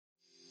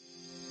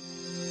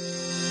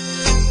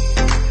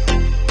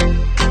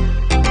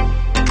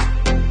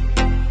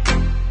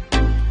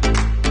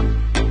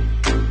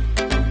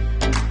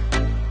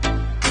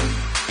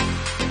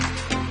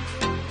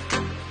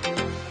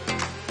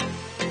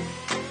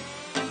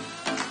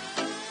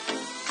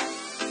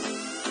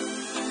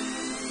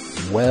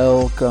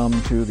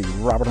Welcome to the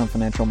Robert Hunt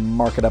Financial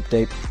Market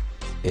Update.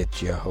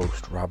 It's your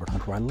host, Robert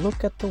Hunt, where I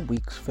look at the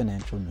week's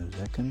financial news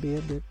that can be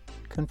a bit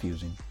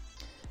confusing,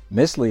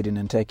 misleading,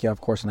 and take you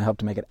off course, and I help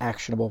to make it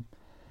actionable,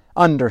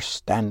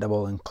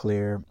 understandable, and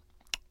clear.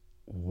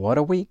 What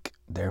a week.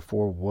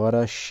 Therefore, what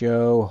a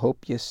show.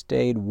 Hope you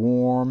stayed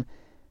warm.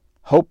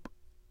 Hope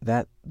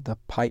that the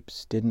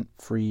pipes didn't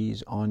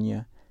freeze on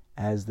you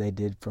as they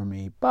did for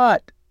me,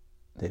 but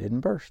they didn't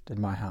burst in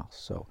my house.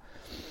 So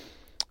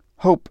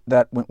hope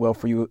that went well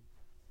for you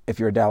if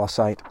you're a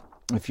Dallasite.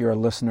 If you're a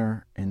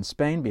listener in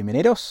Spain,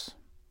 bienvenidos.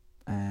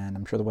 And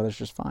I'm sure the weather's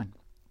just fine.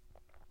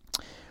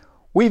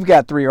 We've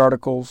got 3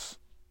 articles.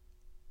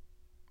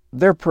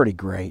 They're pretty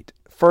great.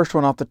 First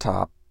one off the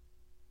top.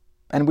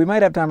 And we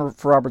might have time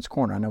for Robert's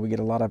Corner. I know we get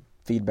a lot of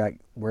feedback.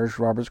 Where's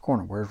Robert's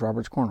Corner? Where's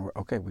Robert's Corner?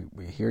 Okay,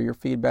 we hear your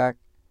feedback.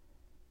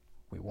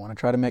 We want to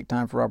try to make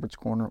time for Robert's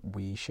Corner.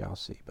 We shall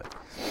see. But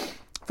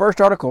first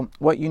article,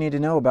 what you need to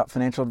know about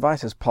financial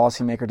advice as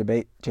policymaker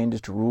debate changes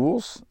to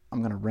rules. I'm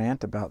going to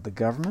rant about the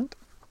government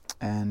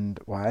and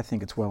why I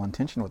think it's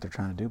well-intentioned what they're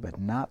trying to do, but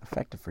not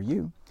effective for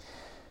you.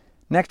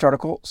 Next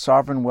article,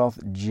 sovereign wealth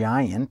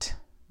giant,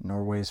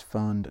 Norway's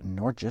fund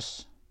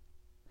Norges.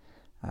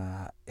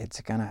 It's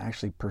going to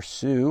actually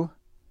pursue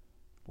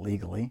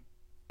legally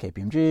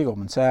KPMG,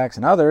 Goldman Sachs,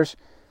 and others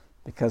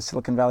because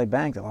Silicon Valley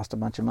Bank, they lost a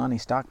bunch of money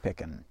stock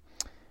picking.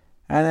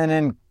 And then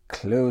in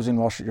closing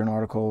Wall Street Journal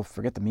article,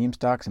 forget the meme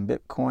stocks and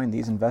Bitcoin.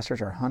 These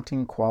investors are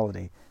hunting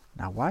quality.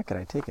 Now, why could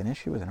I take an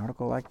issue with an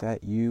article like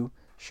that? You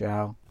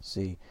shall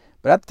see.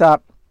 But at the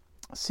top,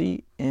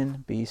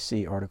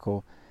 CNBC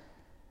article,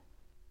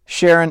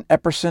 Sharon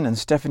Epperson and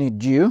Stephanie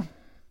Jew,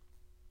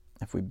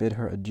 if we bid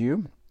her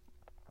adieu.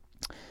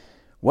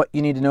 What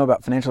you need to know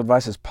about financial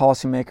advice as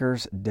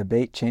policymakers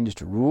debate changes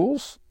to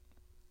rules.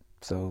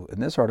 So in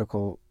this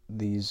article,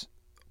 these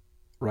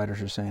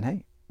writers are saying,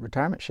 hey,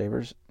 retirement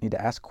shavers need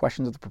to ask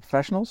questions of the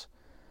professionals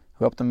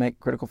who help them make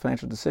critical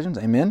financial decisions.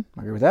 Amen.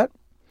 I agree with that.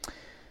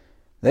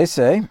 They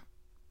say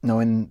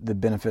knowing the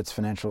benefits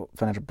financial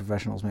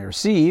professionals may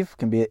receive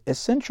can be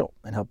essential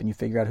in helping you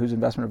figure out whose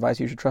investment advice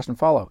you should trust and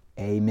follow.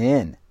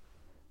 Amen.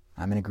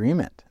 I'm in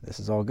agreement. This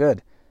is all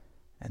good.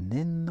 And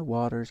then the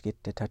waters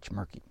get to touch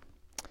murky.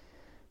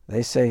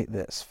 They say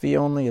this: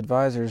 fee-only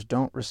advisors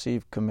don't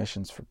receive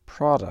commissions for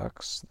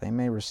products. They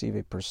may receive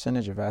a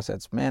percentage of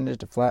assets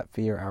managed, a flat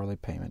fee or hourly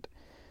payment.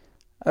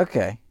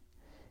 Okay,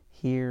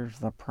 here's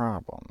the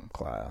problem,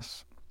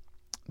 class.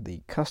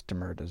 The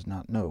customer does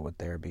not know what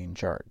they are being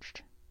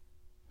charged.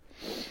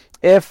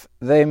 If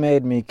they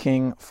made me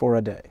king for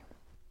a day,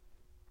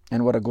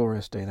 and what a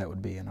glorious day that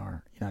would be in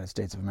our United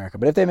States of America,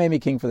 but if they made me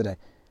king for the day,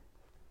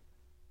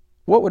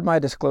 what would my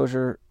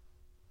disclosure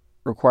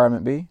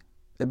requirement be?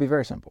 It'd be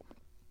very simple.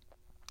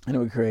 And it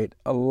would create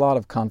a lot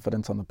of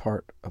confidence on the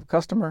part of a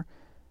customer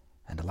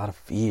and a lot of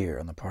fear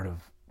on the part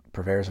of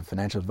purveyors of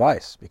financial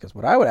advice. Because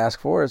what I would ask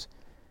for is,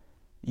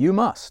 you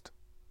must,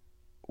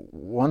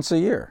 once a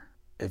year,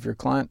 if your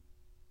client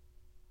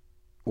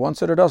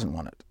wants it or doesn't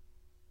want it,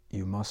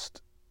 you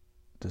must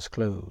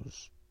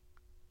disclose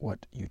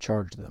what you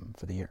charge them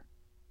for the year.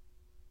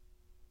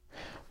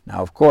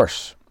 Now, of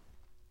course,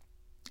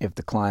 if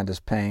the client is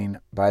paying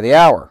by the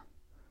hour,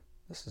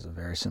 this is a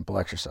very simple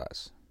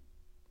exercise.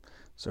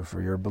 So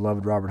for your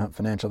beloved Robert Hunt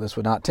Financial, this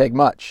would not take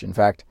much. In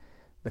fact,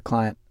 the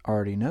client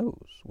already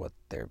knows what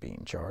they're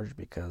being charged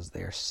because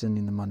they are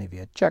sending the money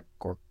via check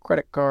or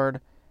credit card.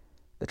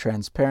 The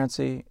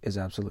transparency is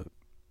absolute.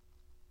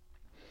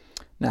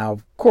 Now,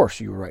 of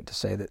course, you were right to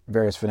say that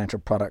various financial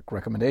product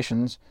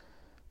recommendations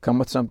come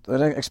with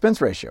an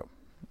expense ratio.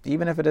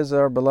 Even if it is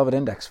our beloved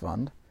index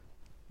fund,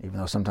 even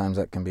though sometimes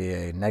that can be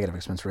a negative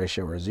expense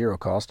ratio or a zero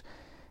cost,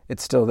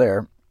 it's still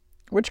there,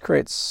 which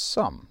creates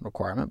some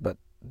requirement, but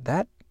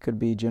that could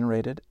be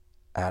generated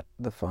at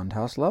the fund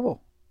house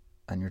level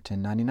on your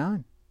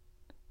 1099.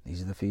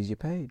 These are the fees you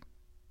paid.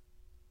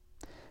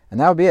 And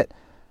that would be it.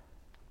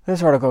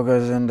 This article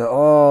goes into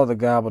all the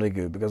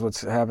gobbledygook because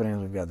what's happening is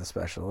we've got the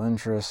special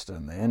interest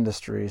and the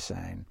industry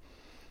saying,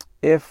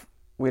 if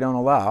we don't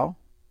allow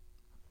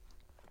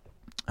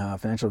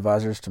financial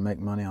advisors to make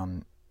money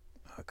on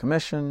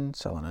commission,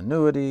 selling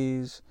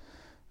annuities,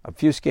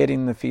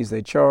 obfuscating the fees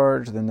they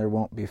charge, then there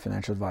won't be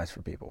financial advice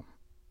for people.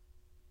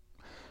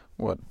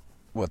 What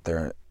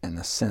they're in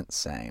a sense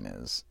saying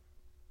is,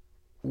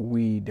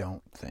 we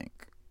don't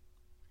think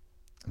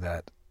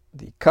that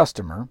the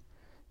customer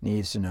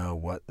needs to know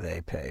what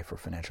they pay for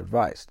financial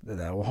advice.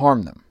 That will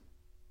harm them.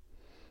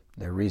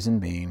 Their reason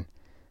being,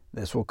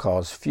 this will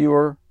cause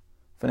fewer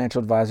financial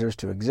advisors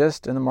to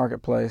exist in the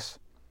marketplace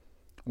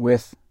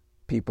with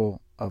people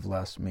of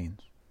less means.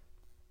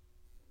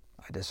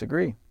 I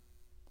disagree.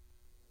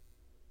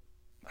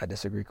 I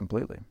disagree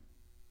completely.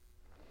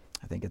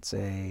 I think it's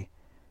a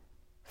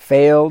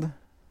failed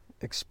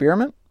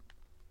experiment,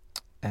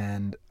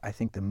 and I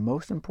think the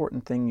most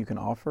important thing you can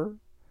offer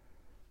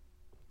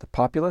the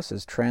populace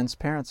is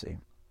transparency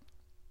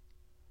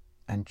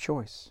and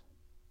choice.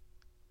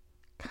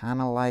 Kind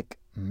of like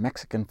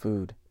Mexican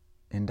food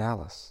in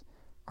Dallas.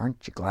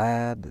 Aren't you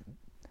glad that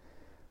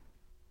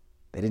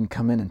They didn't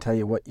come in and tell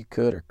you what you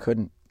could or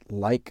couldn't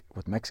like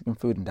with Mexican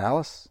food in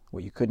Dallas,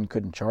 what you could and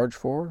couldn't charge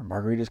for.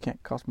 Margaritas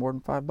can't cost more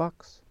than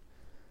 $5.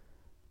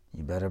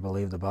 You better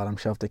believe the bottom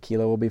shelf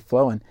tequila will be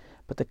flowing,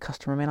 but the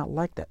customer may not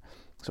like that.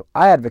 So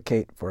I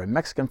advocate for a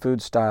Mexican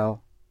food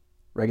style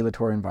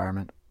regulatory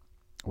environment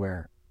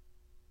where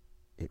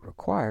it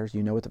requires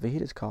you know what the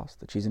fajitas cost,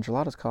 the cheese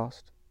enchiladas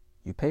cost.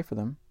 You pay for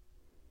them.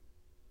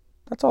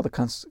 That's all the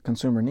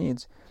consumer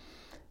needs.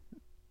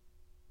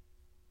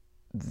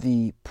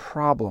 The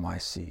problem I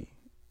see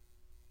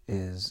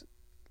is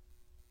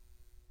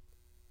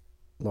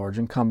large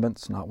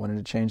incumbents not wanting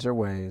to change their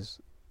ways,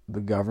 the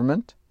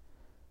government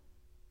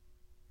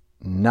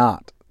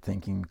not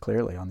thinking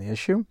clearly on the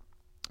issue,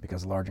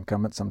 because large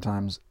incumbents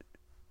sometimes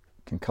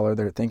can color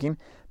their thinking.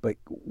 But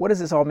what does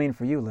this all mean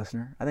for you,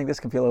 listener? I think this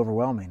can feel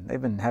overwhelming.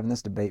 They've been having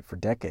this debate for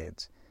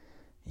decades.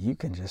 You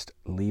can just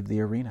leave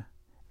the arena.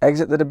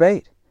 Exit the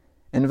debate.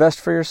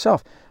 Invest for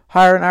yourself.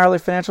 Hire an hourly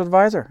financial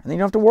advisor, and then you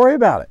don't have to worry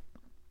about it.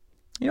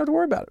 You don't have to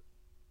worry about it.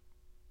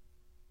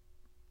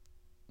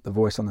 The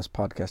voice on this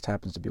podcast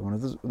happens to be one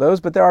of those,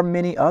 but there are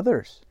many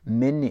others.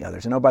 Many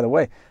others. And oh, by the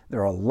way,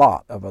 there are a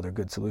lot of other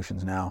good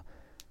solutions now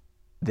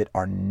that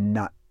are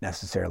not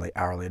necessarily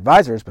hourly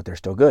advisors, but they're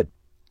still good.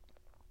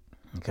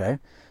 Okay?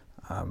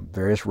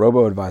 Various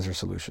robo-advisor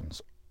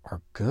solutions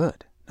are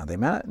good. Now, they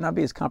may not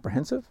be as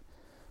comprehensive,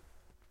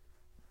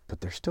 but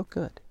they're still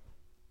good.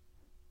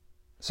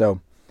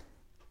 So,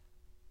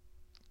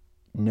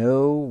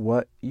 know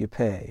what you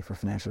pay for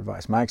financial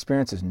advice. My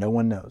experience is no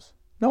one knows.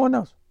 No one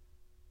knows.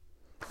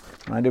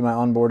 When I do my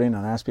onboarding and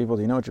I ask people,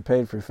 do you know what you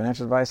paid for your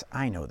financial advice?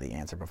 I know the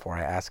answer before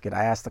I ask it.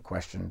 I ask the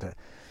question to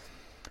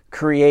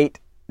create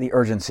the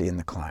urgency in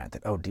the client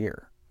that, oh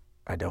dear,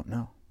 I don't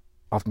know.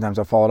 Oftentimes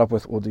I'll follow it up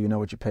with, well, do you know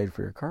what you paid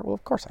for your car? Well,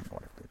 of course I know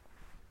what I did.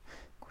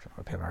 Of course I know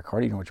what I paid for my car.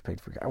 Do you know what you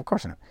paid for your car? Well, of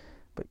course I know.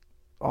 But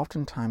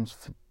oftentimes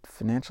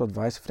financial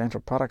advice,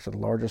 financial products are the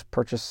largest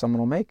purchase someone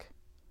will make.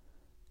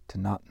 To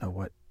not know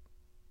what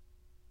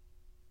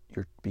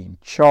you're being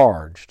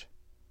charged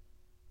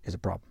is a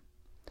problem.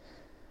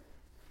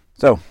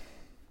 So,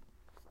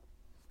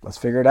 let's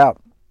figure it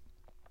out.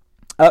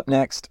 Up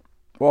next,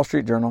 Wall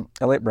Street Journal,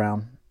 Elliott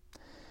Brown.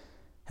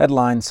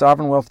 Headline,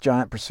 Sovereign Wealth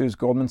Giant Pursues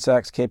Goldman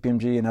Sachs,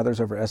 KPMG, and others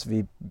over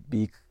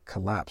SVB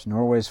Collapse.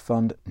 Norway's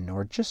fund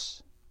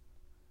Norges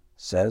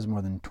says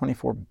more than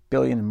 $24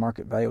 billion in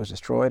market value was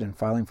destroyed in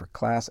filing for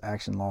class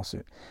action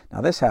lawsuit.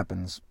 Now, this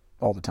happens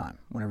all the time.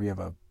 Whenever you have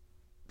a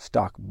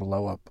stock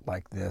blow up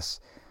like this,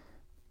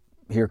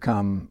 here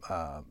come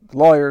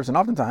lawyers, and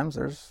oftentimes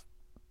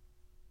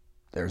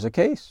there's a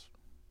case.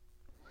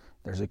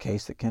 There's a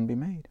case that can be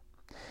made.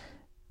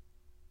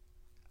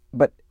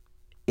 But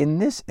in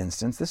this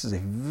instance, this is a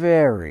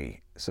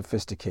very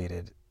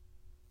sophisticated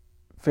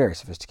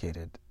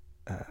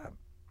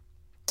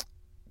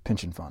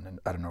pension fund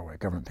out of Norway,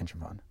 government pension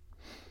fund.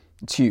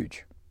 It's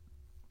huge.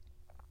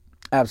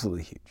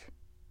 Absolutely huge.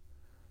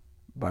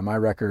 By my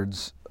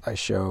records, I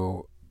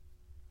show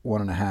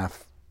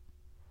 $1.5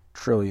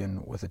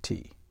 trillion with a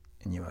T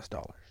in US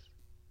dollars.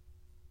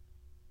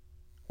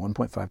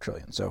 1.5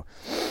 trillion. So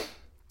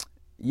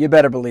you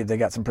better believe they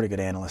got some pretty good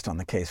analysts on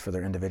the case for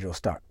their individual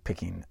stock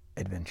picking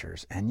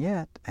adventures. And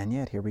yet,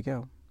 here we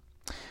go.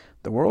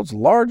 The world's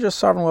largest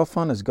sovereign wealth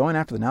fund is going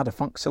after the now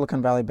defunct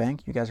Silicon Valley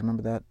Bank. You guys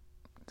remember that?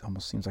 It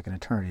almost seems like an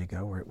eternity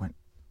ago where it went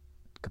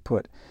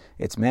kaput.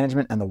 Its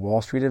management and the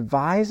Wall Street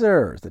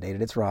advisors that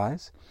aided its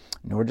rise.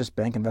 Norges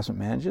Bank Investment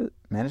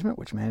Management,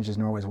 which manages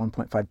Norway's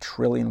 1.5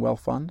 trillion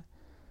wealth fund,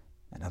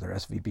 and other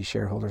SVB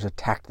shareholders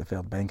attacked the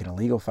failed bank in a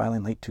legal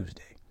filing late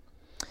Tuesday.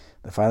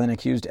 The filing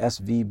accused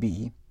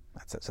SVB,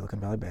 that's at Silicon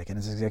Valley Bank, and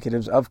its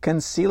executives of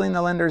concealing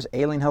the lender's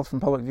ailing health from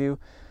public view,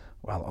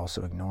 while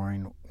also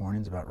ignoring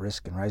warnings about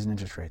risk and rising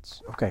interest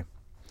rates. Okay,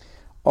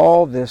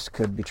 all this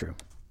could be true.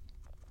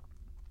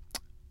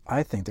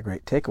 I think the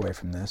great takeaway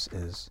from this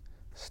is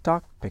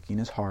stock picking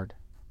is hard.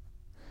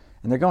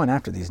 And they're going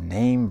after these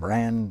name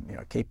brand,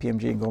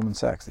 KPMG and Goldman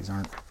Sachs. These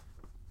aren't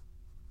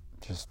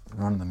just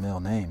run-of-the-mill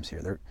names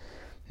here.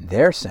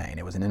 They're saying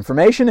it was an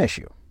information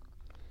issue.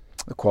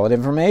 The quality of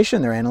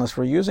information their analysts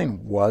were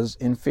using was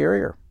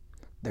inferior.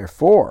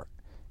 Therefore,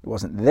 it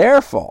wasn't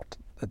their fault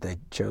that they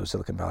chose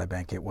Silicon Valley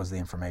Bank. It was the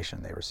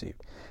information they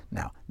received.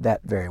 Now,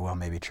 that very well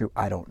may be true.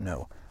 I don't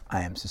know.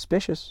 I am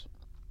suspicious.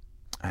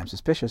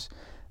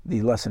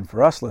 The lesson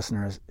for us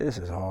listeners, this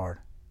is hard.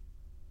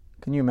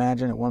 Can you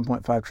imagine at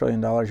 $1.5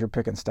 trillion you're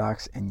picking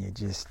stocks and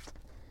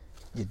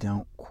you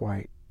don't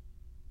quite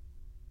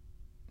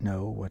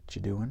know what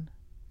you're doing?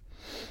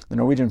 The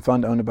Norwegian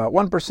fund owned about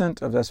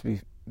 1% of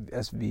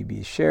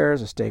SVB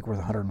shares, a stake worth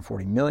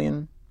 $140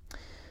 million.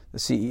 The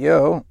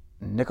CEO,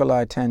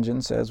 Nikolai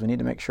Tangen, says we need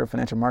to make sure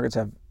financial markets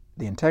have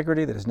the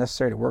integrity that is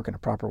necessary to work in a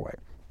proper way.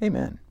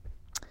 Amen.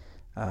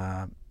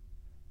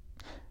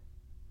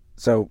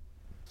 So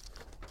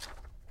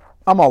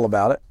I'm all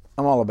about it.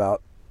 I'm all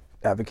about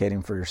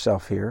advocating for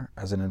yourself here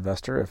as an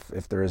investor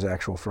if there is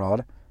actual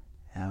fraud.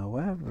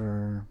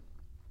 However,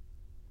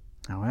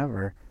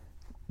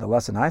 the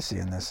lesson I see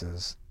in this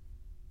is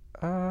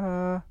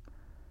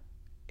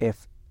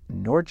if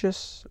Norway,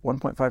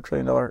 $1.5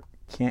 trillion,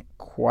 can't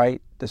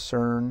quite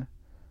discern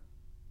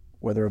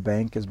whether a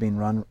bank is being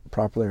run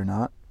properly or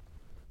not.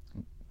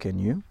 Can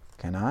you?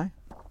 Can I?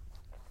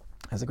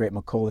 As the great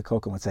Macaulay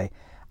Culkin would say,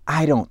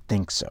 I don't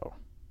think so.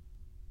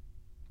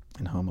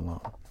 In Home Alone,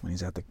 when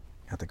he's at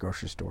the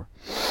grocery store.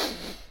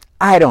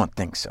 I don't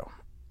think so.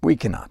 We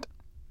cannot.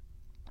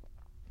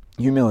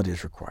 Humility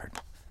is required.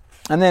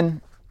 And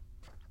then,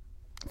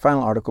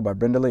 final article by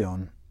Brenda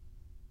Leone.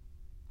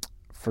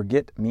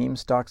 Forget meme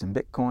stocks and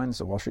Bitcoins,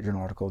 the Wall Street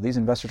Journal article. These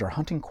investors are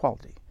hunting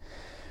quality.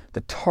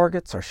 The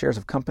targets are shares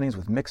of companies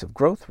with mix of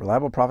growth,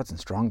 reliable profits, and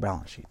strong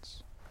balance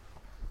sheets.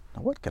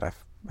 Now, what could I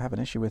have an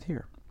issue with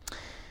here?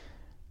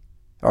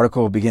 The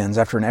article begins,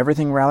 after an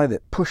everything rally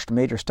that pushed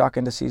major stock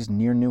indices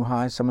near new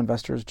highs, some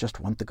investors just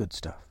want the good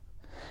stuff.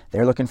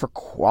 They're looking for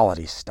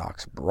quality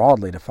stocks,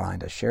 broadly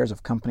defined as shares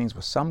of companies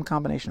with some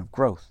combination of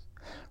growth,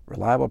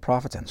 reliable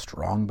profits, and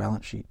strong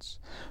balance sheets.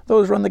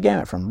 Those run the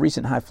gamut from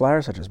recent high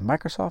flyers such as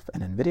Microsoft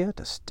and Nvidia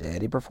to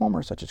steady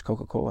performers such as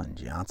Coca-Cola and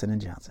Johnson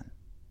 & Johnson.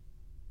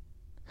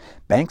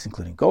 Banks,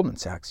 including Goldman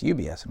Sachs,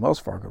 UBS, and Wells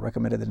Fargo,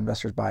 recommended that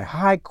investors buy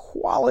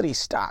high-quality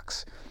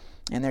stocks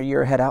in their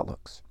year-ahead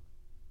outlooks.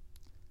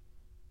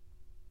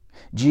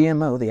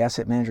 GMO, the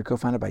asset manager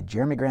co-founded by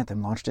Jeremy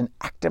Grantham, launched an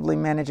actively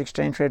managed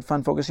exchange-traded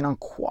fund focusing on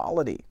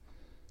quality.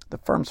 The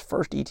firm's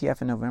first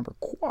ETF in November.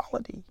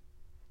 Quality.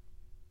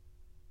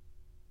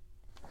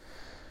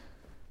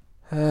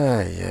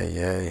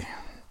 Ay.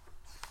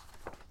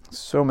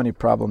 So many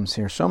problems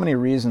here. So many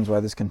reasons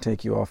why this can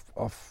take you off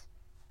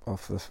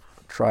the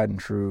tried and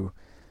true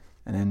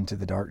and into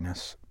the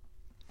darkness.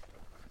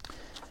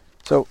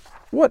 So,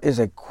 what is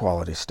a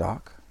quality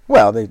stock?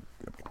 Well,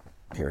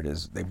 here it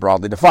is. They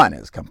broadly define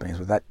it as companies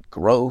with that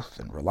growth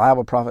and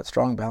reliable profit,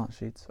 strong balance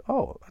sheets.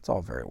 Oh, that's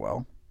all very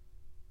well.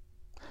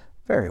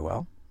 Very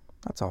well.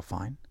 That's all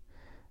fine.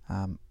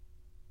 But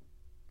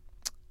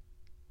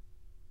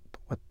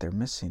what they're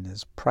missing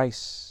is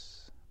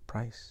price.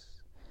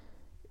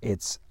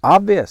 It's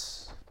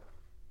obvious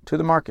to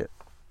the market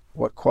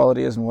what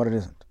quality is and what it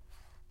isn't.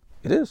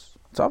 It is.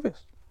 It's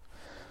obvious.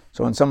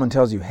 So when someone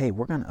tells you, hey,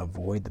 we're going to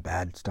avoid the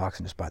bad stocks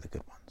and just buy the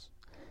good ones,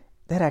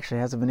 that actually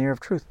has a veneer of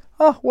truth.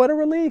 Oh, what a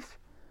relief.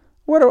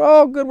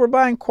 Oh, good, we're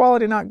buying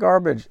quality, not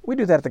garbage. We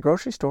do that at the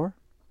grocery store.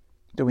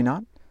 Do we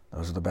not?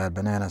 Those are the bad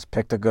bananas.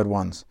 Pick the good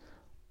ones.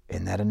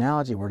 In that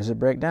analogy, where does it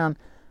break down?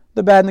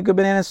 The bad and the good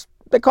bananas,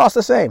 they cost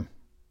the same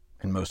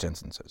in most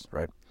instances,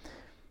 right?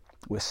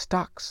 With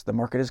stocks, the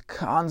market is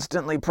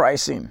constantly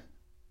pricing.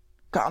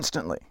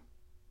 Constantly.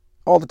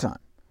 All the time.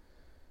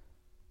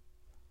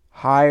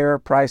 Higher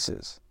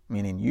prices,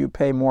 meaning you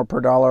pay more per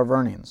dollar of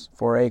earnings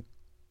for a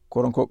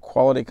quote-unquote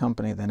quality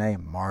company than a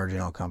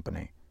marginal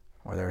company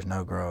where there's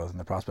no growth and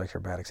the prospects are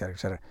bad, et cetera, et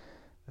cetera.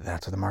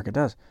 That's what the market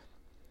does.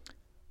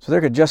 So there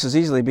could just as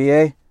easily be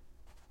a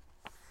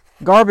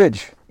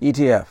garbage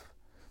ETF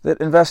that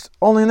invests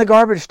only in the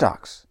garbage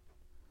stocks.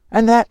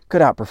 And that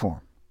could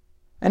outperform.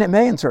 And it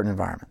may in certain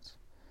environments.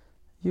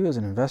 You as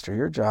an investor,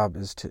 your job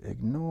is to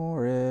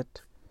ignore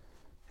it.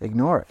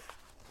 Ignore it.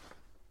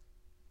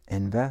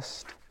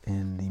 Invest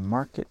in the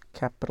market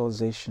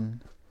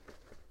capitalization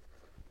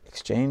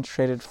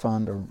exchange-traded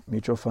fund or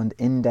mutual fund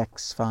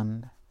index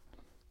fund.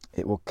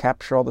 It will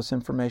capture all this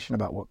information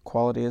about what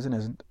quality is and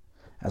isn't.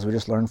 As we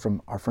just learned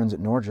from our friends at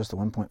Norway, the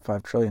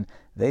 $1.5 trillion,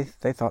 they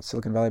thought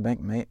Silicon Valley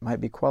Bank might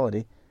be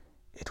quality.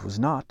 It was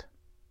not.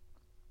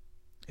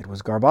 It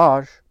was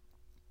garbage.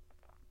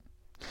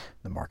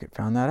 The market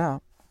found that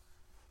out.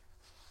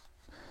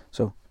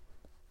 So,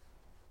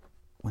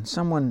 when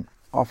someone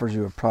offers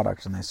you a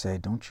product and they say,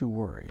 don't you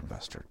worry,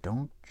 investor,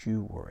 don't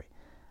you worry.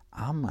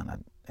 I'm going to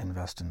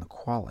invest in the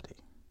quality.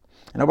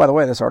 And oh, by the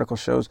way, this article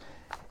shows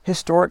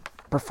historic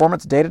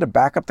performance data to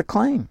back up the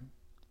claim.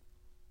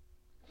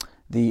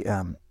 The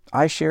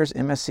iShares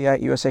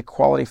MSCI USA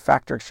Quality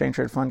Factor Exchange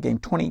Traded Fund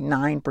gained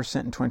 29%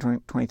 in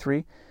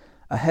 2023,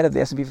 ahead of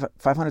the S&P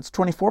 500's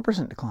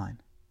 24%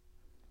 decline.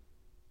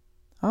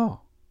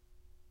 Oh.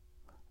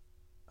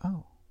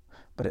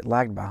 But it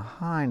lagged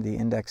behind the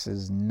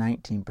index's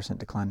 19%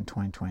 decline in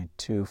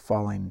 2022,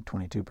 falling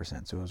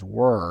 22%. So it was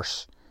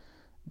worse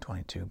in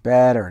 22,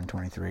 better in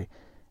 23.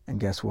 And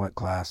guess what,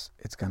 class?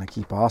 It's going to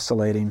keep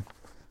oscillating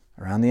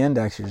around the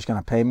index. You're just going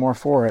to pay more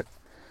for it.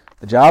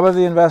 The job of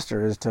the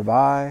investor is to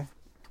buy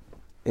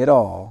it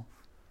all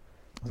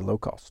with low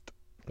cost.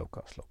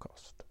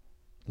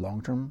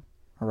 Long-term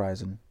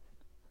horizon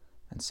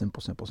and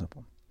simple.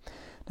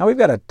 Now we've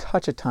got a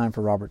touch of time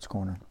for Robert's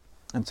Corner.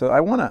 And so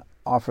I want to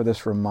offer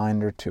this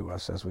reminder to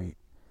us as we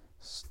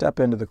step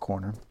into the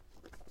corner.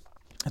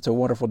 It's a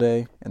wonderful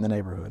day in the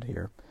neighborhood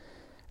here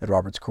at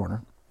Robert's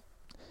Corner.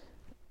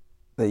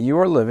 That you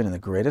are living in the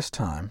greatest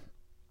time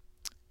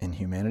in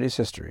humanity's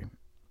history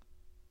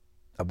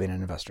of being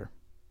an investor.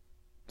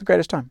 The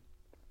greatest time.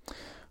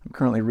 I'm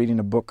currently reading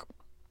a book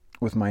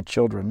with my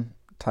children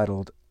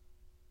titled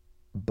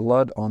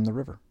Blood on the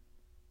River.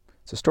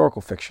 It's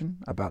historical fiction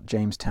about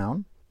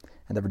Jamestown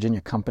and the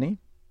Virginia Company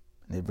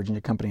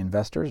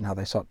investors and how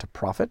they sought to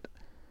profit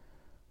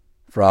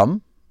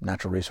from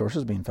natural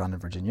resources being found in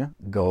Virginia.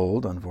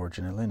 Gold,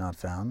 unfortunately, not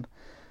found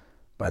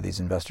by these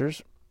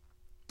investors.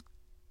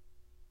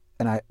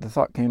 And the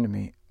thought came to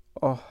me,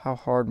 oh, how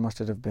hard must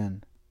it have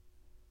been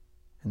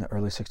in the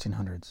early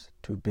 1600s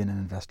to have been an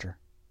investor.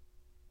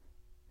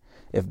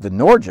 If the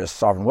Norway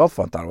Sovereign Wealth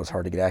Fund thought it was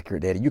hard to get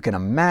accurate data, you can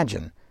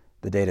imagine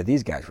the data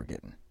these guys were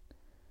getting.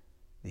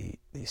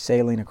 The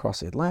sailing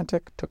across the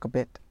Atlantic took a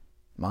bit,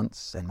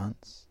 months and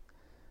months.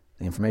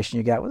 The information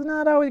you got was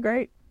not always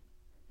great.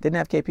 Didn't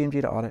have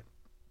KPMG to audit.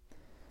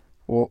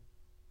 Well,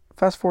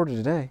 fast forward to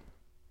today,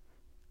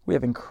 we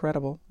have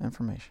incredible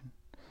information,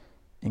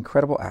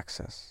 incredible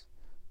access.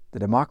 The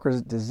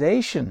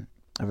democratization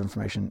of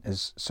information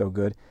is so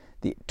good.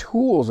 The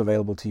tools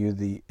available to you,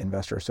 the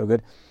investor, are so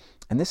good.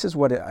 And this is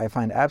what I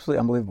find absolutely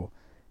unbelievable.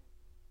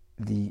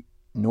 The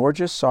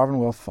Norway Sovereign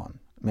Wealth Fund,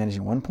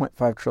 managing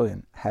 $1.5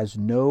 trillion, has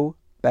no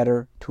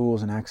better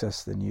tools and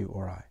access than you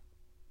or I.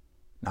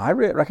 Now, I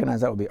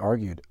recognize that will be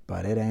argued,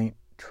 but it ain't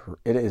true.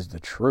 It is the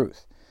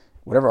truth.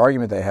 Whatever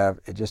argument they have,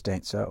 it just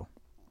ain't so.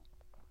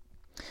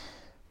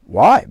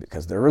 Why?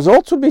 Because their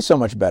results would be so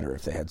much better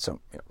if they had some.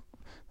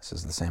 This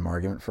is the same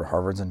argument for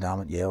Harvard's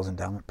endowment, Yale's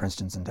endowment,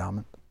 Princeton's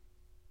endowment,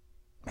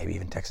 maybe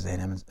even Texas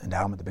A&M's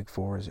endowment, the Big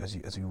Four,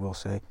 as you will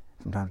say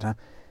from time to time.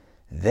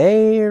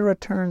 Their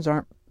returns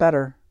aren't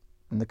better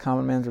than the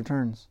common man's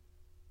returns.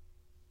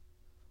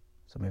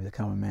 So maybe the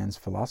common man's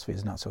philosophy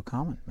is not so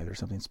common. Maybe there's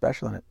something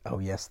special in it. Oh,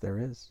 yes, there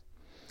is.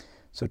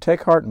 So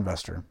take heart,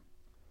 investor.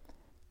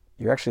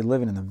 You're actually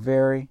living in the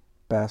very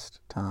best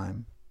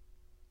time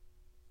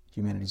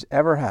humanity's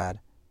ever had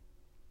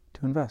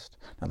to invest.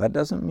 Now, that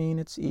doesn't mean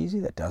it's easy.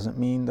 That doesn't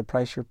mean the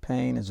price you're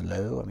paying is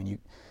low. I mean,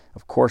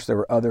 of course, there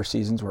were other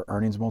seasons where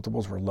earnings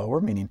multiples were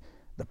lower, meaning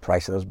the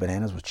price of those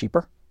bananas was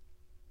cheaper.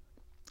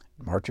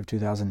 March of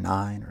 2009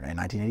 or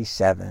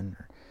 1987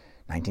 or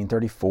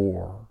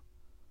 1934.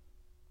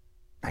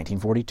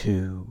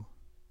 1942,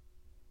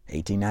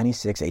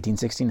 1896,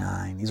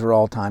 1869. These were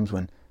all times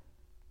when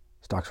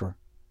stocks were,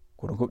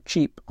 quote-unquote,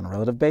 cheap on a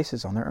relative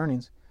basis on their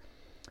earnings.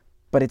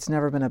 But it's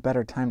never been a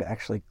better time to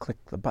actually click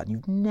the button.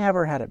 You've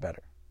never had it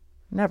better.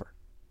 Never.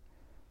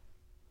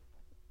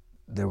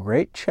 The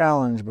great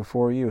challenge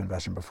before you,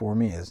 investor, before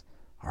me, is,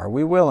 are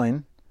we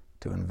willing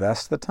to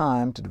invest the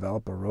time to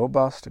develop a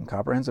robust and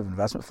comprehensive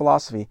investment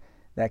philosophy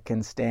that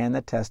can stand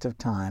the test of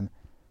time,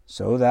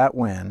 so that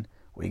when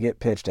we get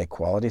pitched a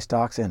quality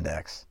stocks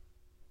index,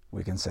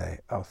 we can say,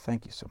 oh,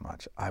 thank you so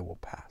much, I will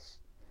pass.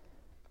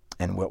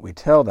 And what we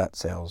tell that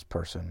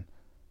salesperson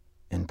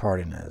in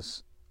parting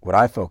is, what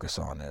I focus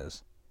on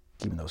is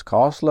keeping those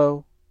costs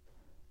low,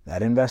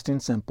 that investing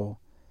simple,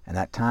 and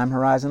that time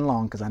horizon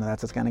long, because I know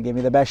that's what's going to give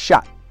me the best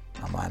shot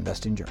on my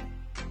investing journey.